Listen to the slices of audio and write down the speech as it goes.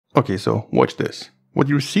Okay, so watch this. What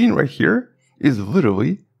you're seeing right here is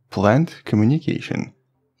literally plant communication.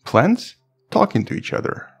 Plants talking to each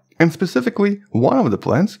other. And specifically, one of the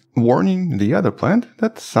plants warning the other plant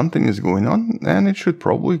that something is going on and it should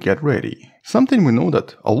probably get ready. Something we know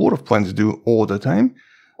that a lot of plants do all the time,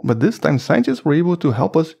 but this time scientists were able to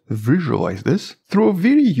help us visualize this through a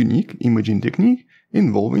very unique imaging technique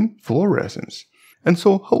involving fluorescence. And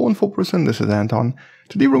so, hello and 4%, this is Anton.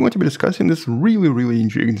 Today we're going to be discussing this really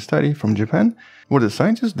intriguing study from Japan, where the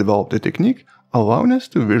scientists developed a technique allowing us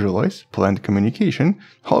to visualize plant communication,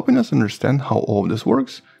 helping us understand how all of this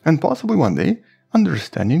works, and possibly one day,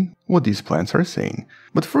 understanding what these plants are saying.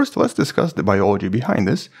 But first, let's discuss the biology behind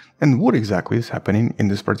this, and what exactly is happening in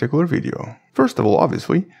this particular video. First of all,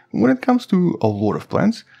 obviously, when it comes to a lot of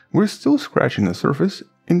plants, we're still scratching the surface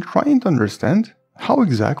in trying to understand how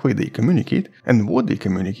exactly they communicate and what they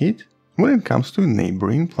communicate when it comes to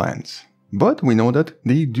neighboring plants. But we know that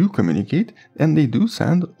they do communicate and they do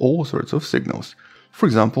send all sorts of signals. For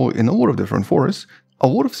example, in a lot of different forests, a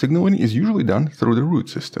lot of signaling is usually done through the root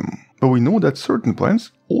system. But we know that certain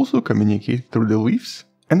plants also communicate through the leaves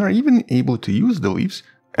and are even able to use the leaves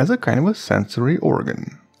as a kind of a sensory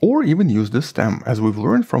organ. Or even use the stem, as we've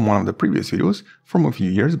learned from one of the previous videos from a few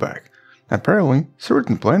years back. Apparently,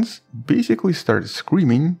 certain plants basically start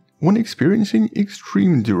screaming when experiencing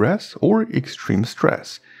extreme duress or extreme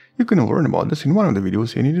stress. You can learn about this in one of the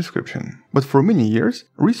videos in the description. But for many years,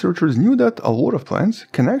 researchers knew that a lot of plants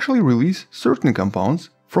can actually release certain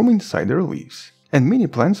compounds from inside their leaves. And many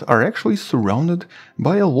plants are actually surrounded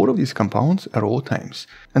by a lot of these compounds at all times.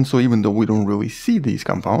 And so even though we don't really see these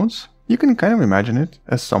compounds, you can kind of imagine it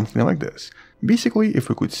as something like this. Basically, if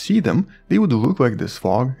we could see them, they would look like this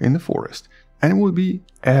fog in the forest, and it would be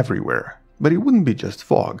everywhere. But it wouldn't be just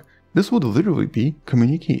fog. This would literally be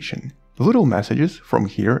communication. Little messages from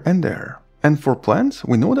here and there. And for plants,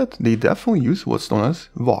 we know that they definitely use what's known as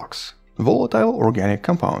VOCs, volatile organic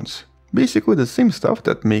compounds. Basically the same stuff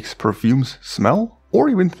that makes perfumes smell, or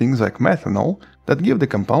even things like methanol that give the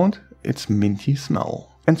compound its minty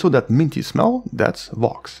smell. And so that minty smell, that's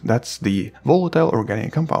VOCs, that's the volatile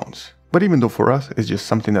organic compounds. But even though for us it's just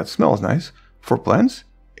something that smells nice, for plants,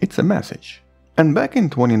 it's a message. And back in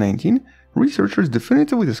 2019, researchers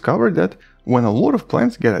definitively discovered that when a lot of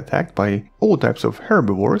plants get attacked by all types of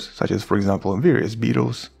herbivores, such as for example various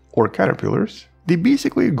beetles or caterpillars, they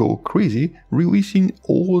basically go crazy, releasing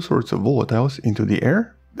all sorts of volatiles into the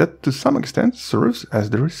air that to some extent serves as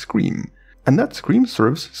their scream. And that scream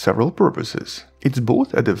serves several purposes. It's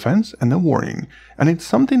both a defense and a warning, and it's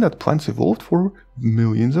something that plants evolved for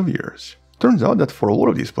millions of years. Turns out that for a lot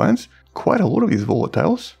of these plants, quite a lot of these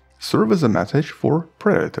volatiles serve as a message for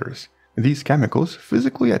predators. These chemicals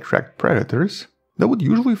physically attract predators that would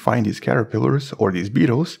usually find these caterpillars or these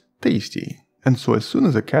beetles tasty. And so as soon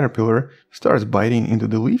as a caterpillar starts biting into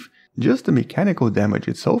the leaf, just the mechanical damage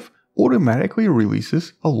itself automatically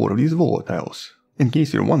releases a lot of these volatiles. In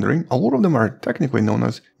case you're wondering, a lot of them are technically known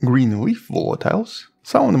as green leaf volatiles,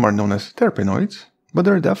 some of them are known as terpenoids, but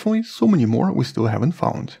there are definitely so many more we still haven't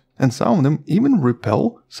found. And some of them even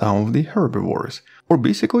repel some of the herbivores, or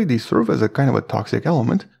basically they serve as a kind of a toxic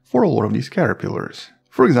element for a lot of these caterpillars.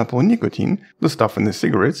 For example, nicotine, the stuff in the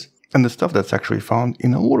cigarettes, and the stuff that's actually found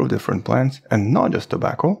in a lot of different plants and not just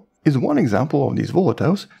tobacco, is one example of these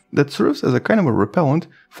volatiles that serves as a kind of a repellent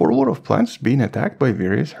for a lot of plants being attacked by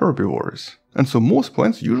various herbivores. And so most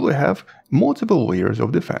plants usually have multiple layers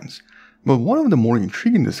of defense. But one of the more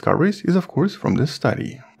intriguing discoveries is of course from this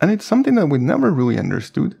study. And it's something that we never really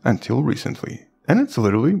understood until recently. And it's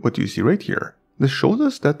literally what you see right here. This shows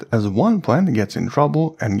us that as one plant gets in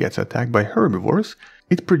trouble and gets attacked by herbivores,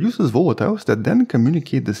 it produces volatiles that then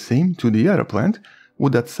communicate the same to the other plant,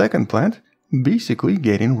 with that second plant basically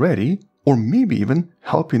getting ready, or maybe even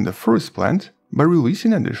helping the first plant by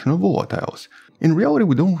releasing additional volatiles. In reality,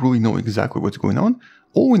 we don't really know exactly what's going on.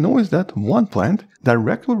 All we know is that one plant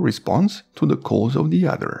directly responds to the calls of the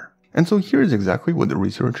other. And so here's exactly what the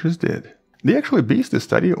researchers did. They actually based the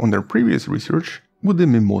study on their previous research with the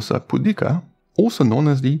Mimosa pudica, also known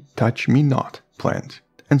as the touch me not plant.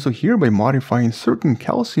 And so here, by modifying certain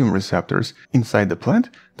calcium receptors inside the plant,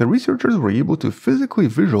 the researchers were able to physically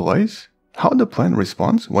visualize how the plant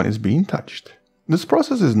responds when it's being touched. This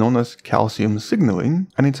process is known as calcium signaling,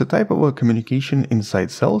 and it's a type of a communication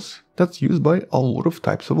inside cells that's used by a lot of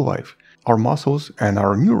types of life. Our muscles and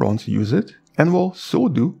our neurons use it, and well, so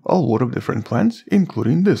do a lot of different plants,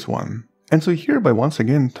 including this one. And so here, by once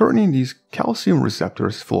again turning these calcium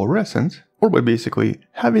receptors fluorescent, or by basically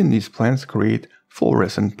having these plants create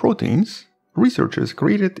fluorescent proteins, researchers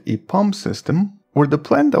created a pump system where the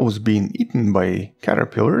plant that was being eaten by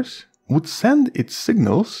caterpillars would send its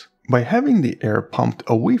signals by having the air pumped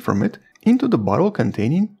away from it into the bottle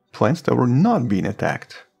containing plants that were not being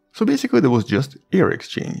attacked. So basically there was just air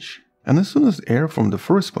exchange. And as soon as air from the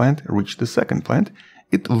first plant reached the second plant,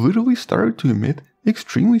 it literally started to emit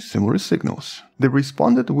extremely similar signals. They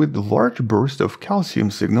responded with large bursts of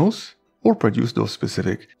calcium signals or produced those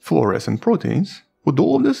specific fluorescent proteins, with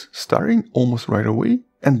all of this starting almost right away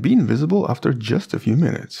and being visible after just a few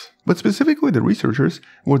minutes. But specifically the researchers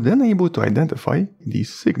were then able to identify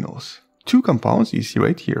these signals. Two compounds you see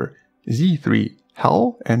right here,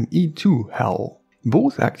 Z3-HAL and E2-HAL,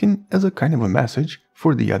 both acting as a kind of a message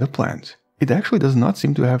for the other plant. It actually does not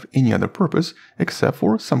seem to have any other purpose except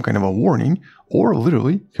for some kind of a warning or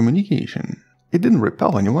literally communication. It didn't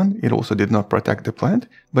repel anyone, it also did not protect the plant,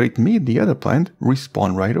 but it made the other plant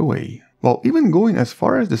respond right away, while even going as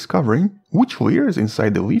far as discovering which layers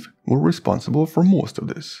inside the leaf were responsible for most of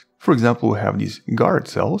this. For example, we have these guard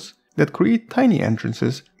cells that create tiny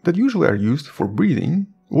entrances that usually are used for breathing.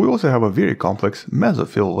 We also have a very complex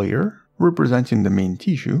mesophyll layer representing the main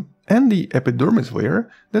tissue, and the epidermis layer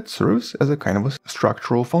that serves as a kind of a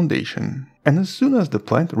structural foundation. And as soon as the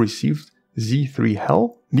plant received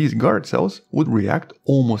Z3-HAL, these guard cells would react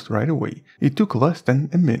almost right away. It took less than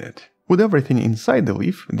a minute, with everything inside the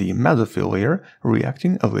leaf, the mesophyll layer,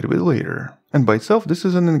 reacting a little bit later. And by itself, this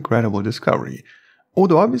is an incredible discovery,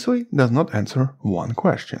 although obviously does not answer one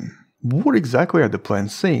question. What exactly are the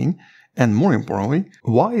plants saying, and more importantly,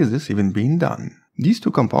 why is this even being done? These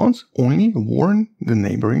two compounds only warn the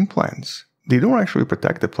neighboring plants. They don't actually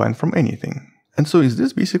protect the plant from anything. And so is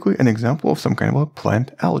this basically an example of some kind of a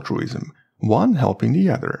plant altruism, one helping the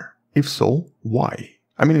other? If so, why?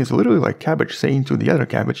 I mean, it's literally like cabbage saying to the other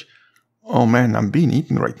cabbage, "Oh man, I'm being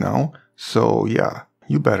eaten right now, so yeah,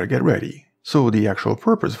 you better get ready." So the actual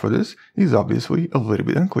purpose for this is obviously a little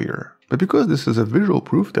bit unclear. But because this is a visual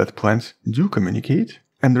proof that plants do communicate,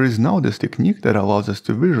 and there is now this technique that allows us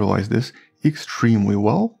to visualize this extremely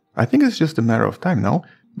well, I think it's just a matter of time now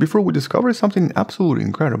before we discover something absolutely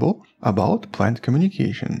incredible about plant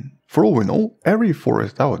communication. For all we know, every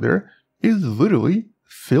forest out there is literally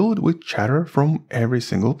filled with chatter from every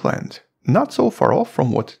single plant. Not so far off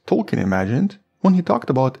from what Tolkien imagined when he talked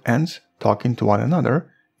about ants talking to one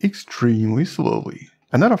another extremely slowly.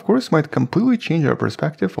 And that of course might completely change our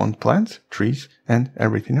perspective on plants, trees, and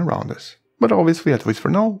everything around us. But obviously, at least for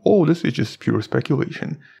now, all this is just pure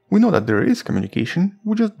speculation. We know that there is communication,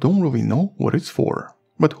 we just don't really know what it's for.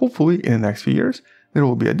 But hopefully in the next few years, there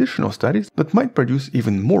will be additional studies that might produce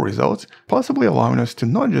even more results, possibly allowing us to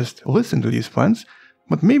not just listen to these plants,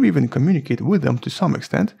 but maybe even communicate with them to some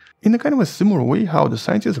extent, in a kind of a similar way how the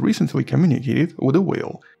scientists recently communicated with a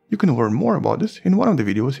whale. You can learn more about this in one of the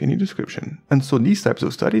videos in the description. And so these types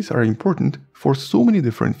of studies are important for so many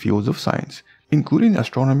different fields of science, including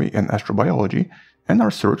astronomy and astrobiology, and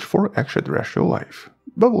our search for extraterrestrial life.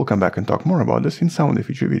 But we'll come back and talk more about this in some of the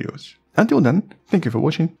future videos. Until then, thank you for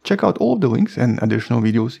watching, check out all of the links and additional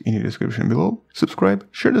videos in the description below, subscribe,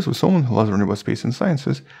 share this with someone who loves learning about space and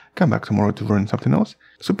sciences, come back tomorrow to learn something else,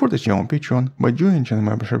 support the channel on Patreon by joining channel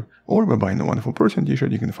membership or by buying the Wonderful Person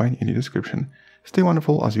t-shirt you can find in the description. Stay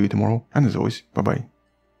wonderful, I'll see you tomorrow, and as always, bye bye.